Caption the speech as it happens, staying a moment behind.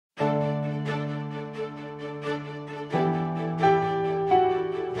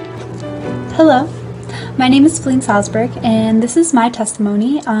Hello, my name is Faline and this is my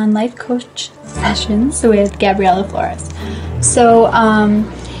testimony on life coach sessions with Gabriella Flores. So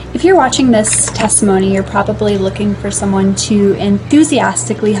if you're watching this testimony, you're probably looking for someone to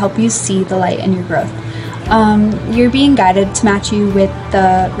enthusiastically help you see the light in your growth. You're being guided to match you with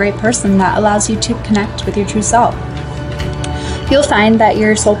the right person that allows you to connect with your true self. You'll find that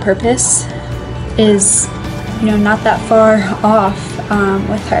your soul purpose is, not that far off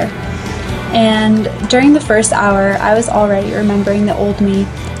with her. And during the first hour, I was already remembering the old me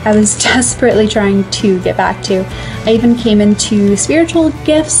I was desperately trying to get back to. I even came into spiritual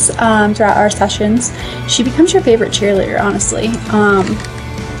gifts throughout our sessions. She becomes your favorite cheerleader, honestly.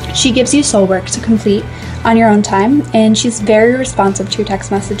 She gives you soul work to complete on your own time, and she's very responsive to your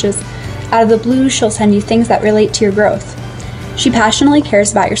text messages. Out of the blue, she'll send you things that relate to your growth. She passionately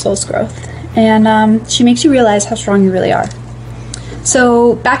cares about your soul's growth, and she makes you realize how strong you really are.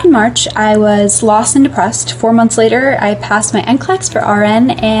 So back in March, I was lost and depressed. 4 months later, I passed my NCLEX for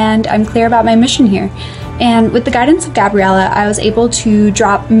RN, and I'm clear about my mission here. And with the guidance of Gabriella, I was able to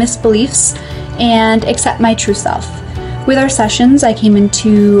drop misbeliefs and accept my true self. With our sessions, I came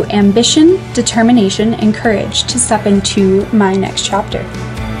into ambition, determination, and courage to step into my next chapter.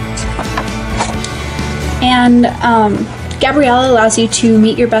 And Gabriella allows you to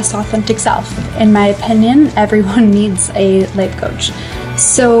meet your best authentic self. In my opinion, everyone needs a life coach.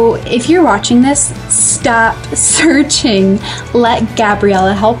 So if you're watching this, stop searching. Let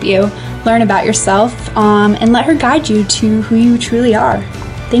Gabriella help you learn about yourself and let her guide you to who you truly are.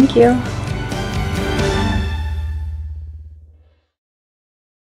 Thank you.